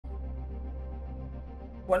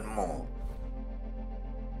One more.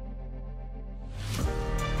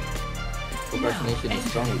 Procrastination is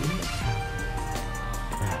strong with it.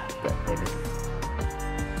 God damn it.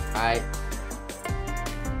 Alright.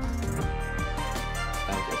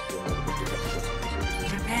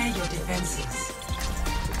 Prepare your defenses.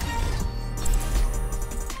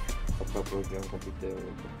 Apa program komputer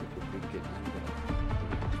cricket juga.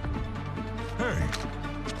 Hey.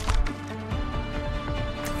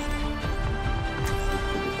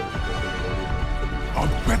 A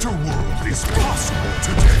better world is possible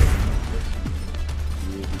today.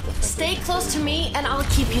 Stay close to me and I'll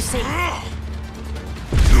keep you safe.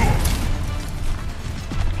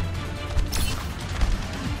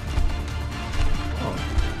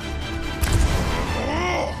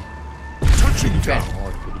 Touching down. Oh,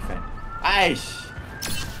 to defend. Aish.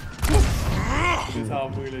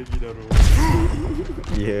 Sama lagi Darrow.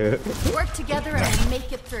 Yeah. Work together and make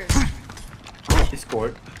it through.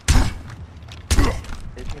 Discord.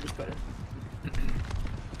 Discord.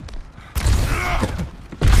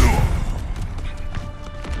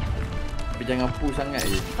 Tapi jangan push sangat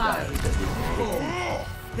je. 5, 4,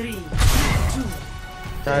 3,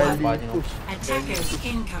 2, Push. attackers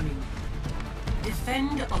incoming.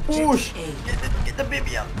 Defend Push. objective A. Get the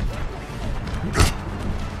baby up.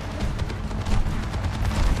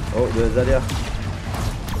 Oh, dia Zaria.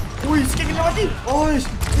 Ui, sikit kena mati. Oh,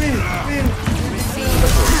 win.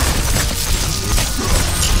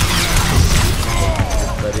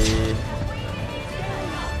 Dari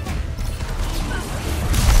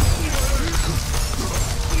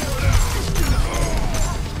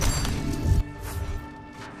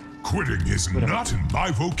Quitting is not in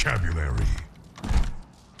my vocabulary.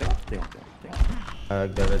 Tengok. I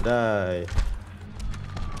gotta die.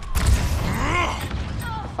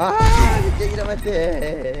 Dia kira mati.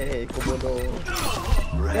 Kau bodoh.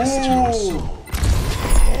 Rest your soul.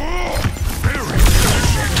 Very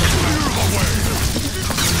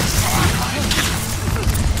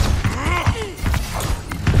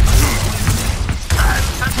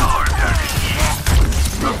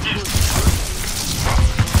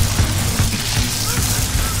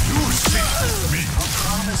You're safe with me.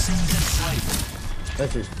 Promising to fight.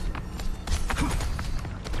 That's it.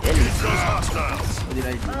 Those hostiles. Dia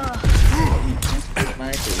lagi.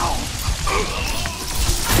 Mana tu?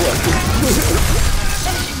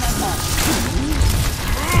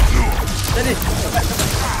 Tadi.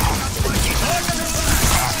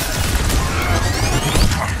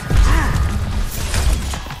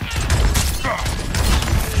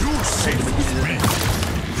 You're safe with me.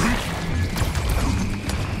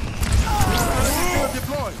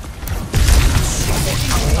 Deployed.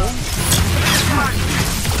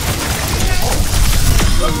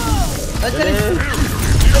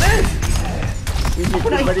 Aku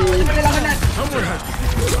nak pakai langganan.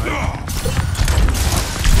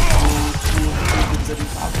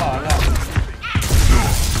 Sabarlah.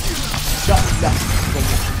 Dah.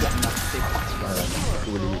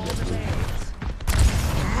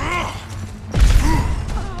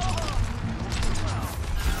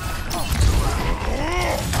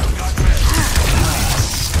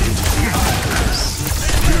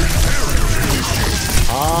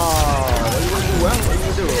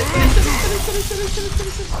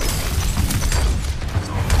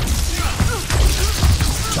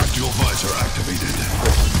 Tactical visor activated.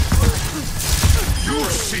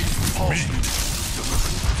 You're safe with me. Wait.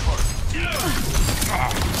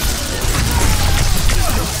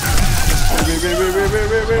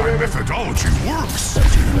 My methodology works.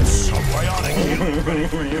 Some bionic.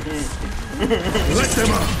 Let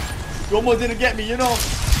them up. You almost didn't get me, you know.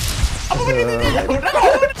 Apa benda ni?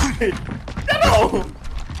 Darrow!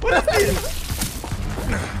 What is this?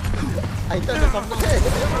 I thought there's something there.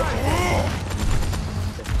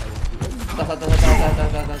 Tak.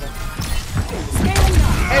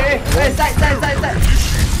 Hey, side.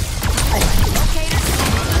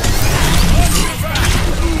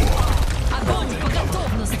 Огонь по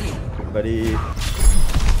готовности. Buddy.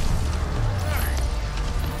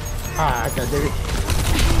 God damn it.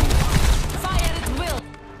 Fire at will.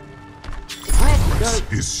 Progress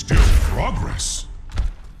is still progress.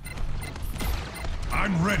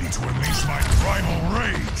 I'm ready to unleash my primal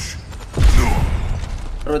rage.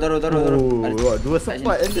 Taruh. Oh, dua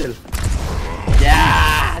sempat Endel.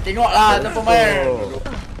 Ya, tengoklah tu pemain.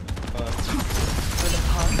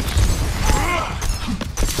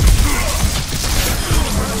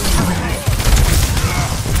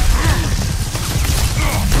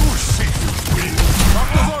 You're safe with me.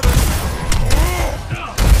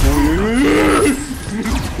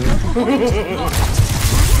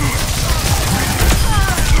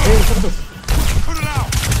 Put it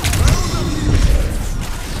out.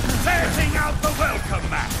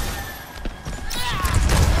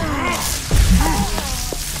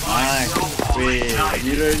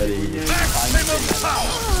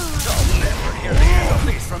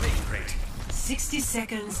 60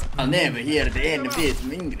 seconds. I'll never hear the end of this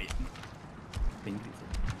in English.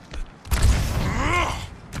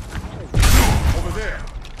 Over there.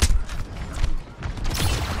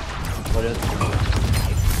 What else?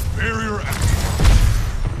 Barrier active.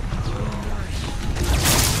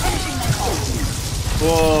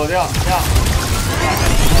 Oh, yeah.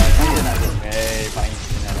 Hey, fine.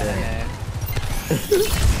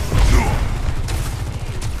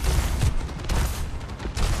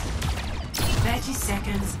 30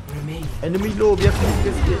 seconds remaining. Enemy low, biar aku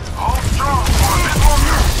sikit.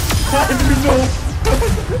 Enemy low.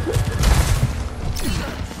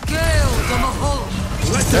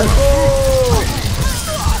 Let's go.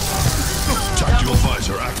 Tactical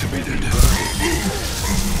visor activated.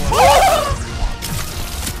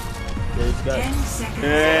 10 seconds.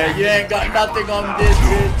 Hey, you ain't got nothing on this,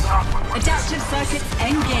 bitch. Adaptive circuits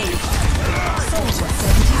engaged. Soldier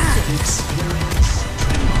 76.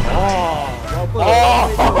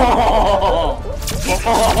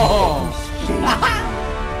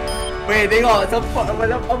 Wait, tengok support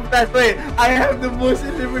macam empat. Wait, I have the most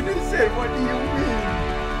elimination. What do you mean?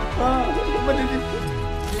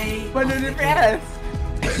 Mana DPS?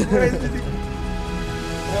 Where is the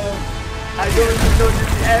I don't know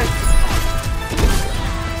DPS.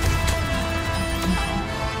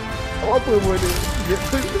 Apa pun dia?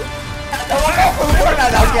 Tak tahu apa pun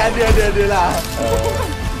lah. Okay, ada lah.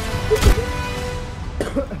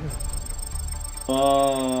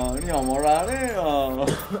 Ni Amora ni.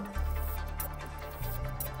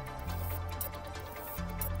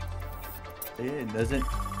 It doesn't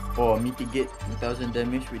mitigate 2000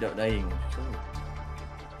 damage without dying.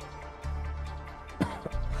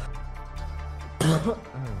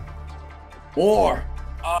 More!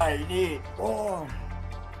 I need more!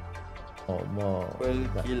 Oh, more. Well,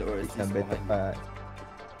 kill or assist Sampai behind. tepat.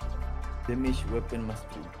 Damage weapon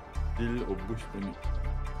mastery. Kill or bush panic.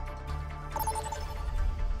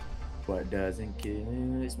 What doesn't kill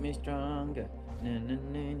makes me stronger. Na na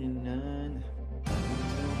na na na.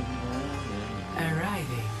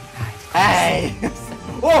 Arriving at Hey!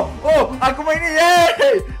 Oh! Aku main ni!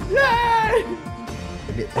 Yay! Yay!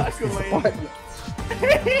 Aku main Support.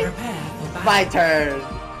 prepare for battle. My turn!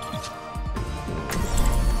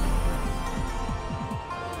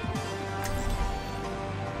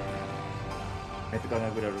 Tukar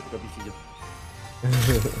dengan aku dah, tukar PC je.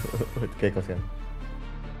 Okay, kau sekarang.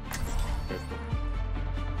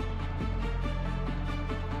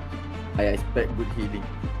 I expect good healing.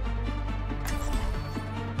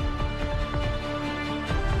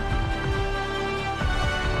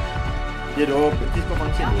 Dia dah practice kau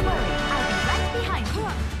function Don't ni. worry, I'll be right behind you.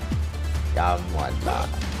 Come on lah.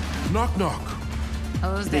 Knock knock.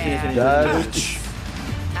 Who's Sini, sini, there? sini. Ouch.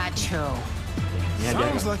 Achoo. Ni ada.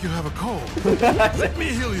 Sounds like you have a cold. Let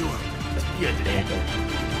me heal you up.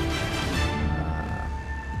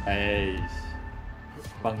 Aish.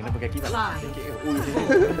 Bang, kenapa kaki bang? 5,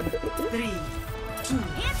 3, 2.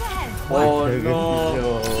 Here's ahead. Oh no.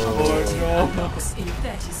 Oh no. Box in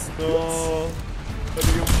 30 seconds. No. What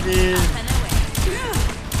do you mean? And away.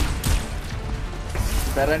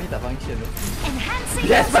 Sekarang ni tak function tu. Enhancing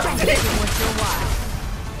Yes, your strength okay. with your wire.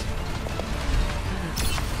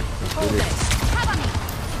 Hold it. Cover me.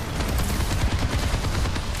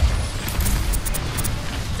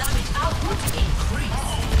 Damage output increase.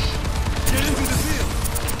 Get into the field.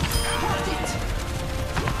 Hold it.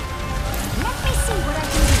 Let me see what I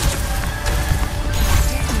can do.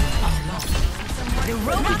 The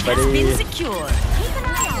robot has been secured. Keep an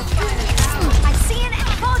eye out. I see an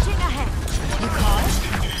forging ahead. You caused?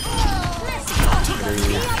 Blessings.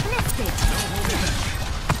 Be uplifted.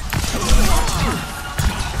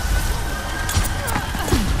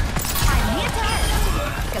 I'm here to help.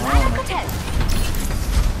 Goliath could help.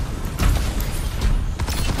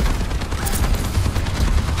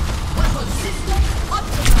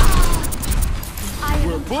 I am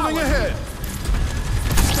We're pulling empowered. ahead.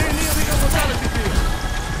 Stay near the immortality field.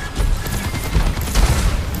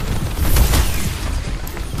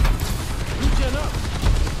 Regen up.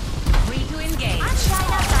 Free to engage. I'm shy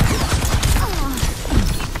enough.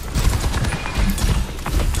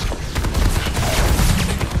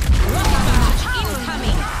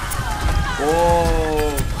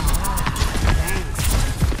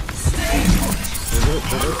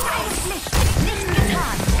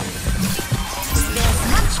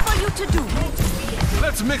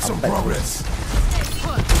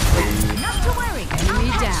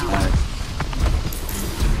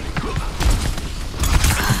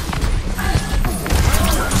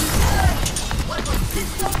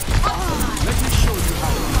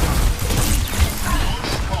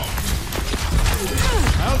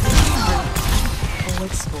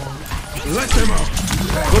 Let them out.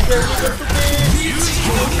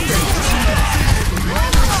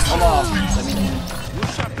 Allah.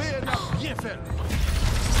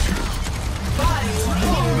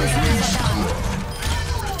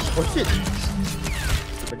 Oh shit.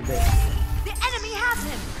 The enemy has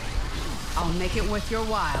him. I'll make it worth your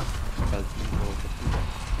while.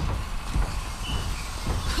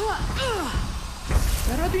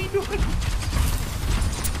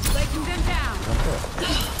 Breaking them down.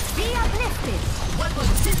 Be uplifted.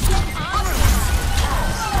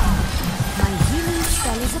 My healing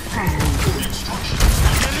spell is upon me.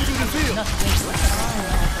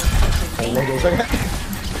 Allah jauh sangat.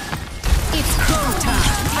 It's go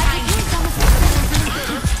time.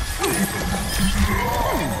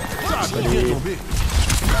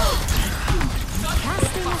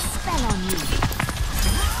 Casting a spell on you.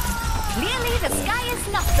 Clearly, the sky is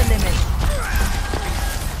not the limit.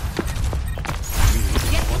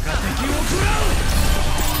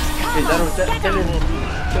 Okay, Darrow, tell him.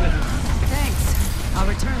 Thanks. I'll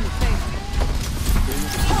return the favor.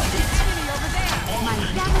 My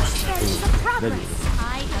damage spell is a progress.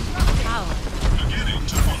 I am power.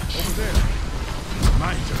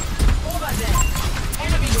 My turn.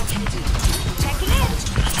 Checking in.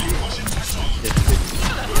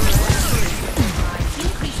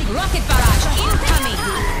 Rocket barrage incoming.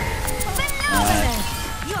 Phenomenal.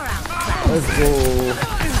 You're out. Let's go.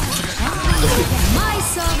 My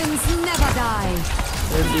servants never die.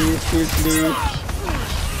 Please, please, please.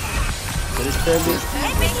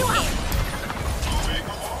 Helping you out.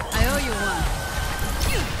 I owe you one.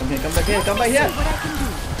 Okay, come back here, come back here. What I can do.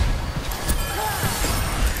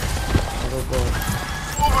 Oh god.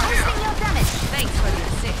 Boosting your damage. Thanks for the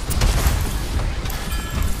assist.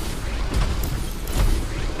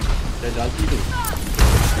 Dah ada ulti tu.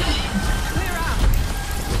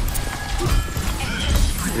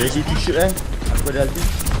 Ready to shoot Aku ada ulti.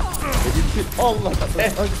 Ready to shoot. Allah tak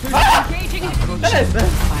tahu. Engaging. Chalice.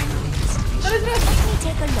 Final destination. Let me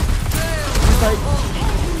take a look.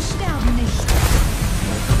 Down nicht.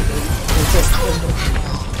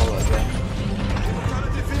 Allah dah.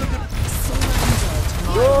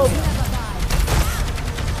 Go.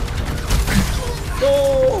 Go.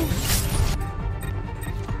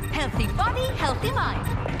 Healthy body, healthy mind.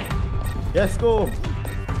 Yes, go.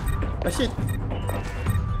 Ah shit.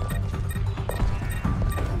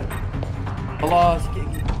 Allah, sikit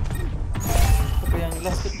lagi. Apa yang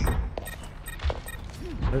last tu?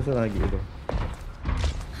 Ada seorang lagi tu.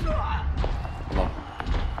 Allah.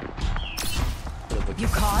 You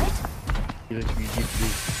call it? Gila biji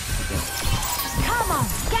please. Come on,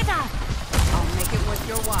 get up. I'll make it worth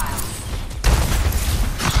your while.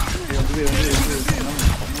 On the way.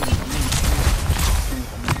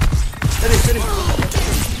 Sorry.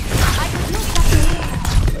 I could use that.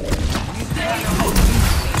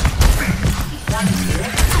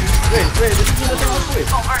 Wait, dia tengah tengok aku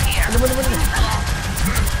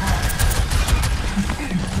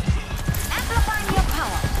Amplifying your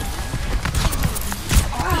power.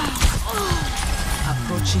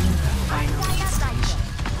 Approaching the final destination.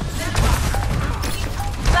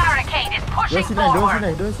 Barricade is pushing forward.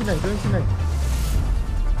 Don't see nine.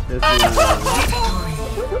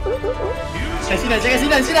 Jaga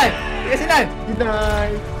Sinan. Sinai.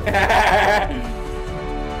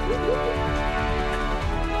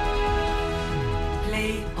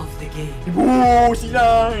 Play of the game. Oh,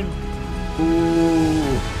 Sinan.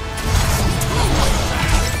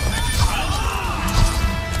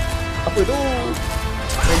 Apa tu?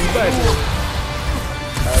 Hebat.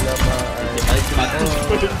 Alamak.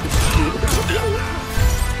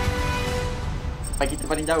 Sampai kita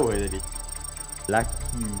paling jauh tadi.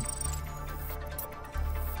 Lucky.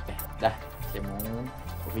 Dah. Saya mau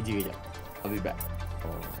kerja kejap. I'll be back.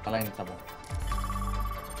 Kalau yang sama.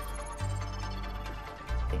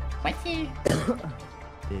 Masih.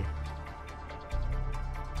 Okay.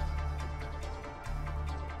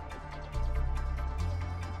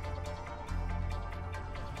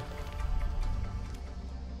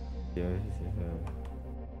 Yeah.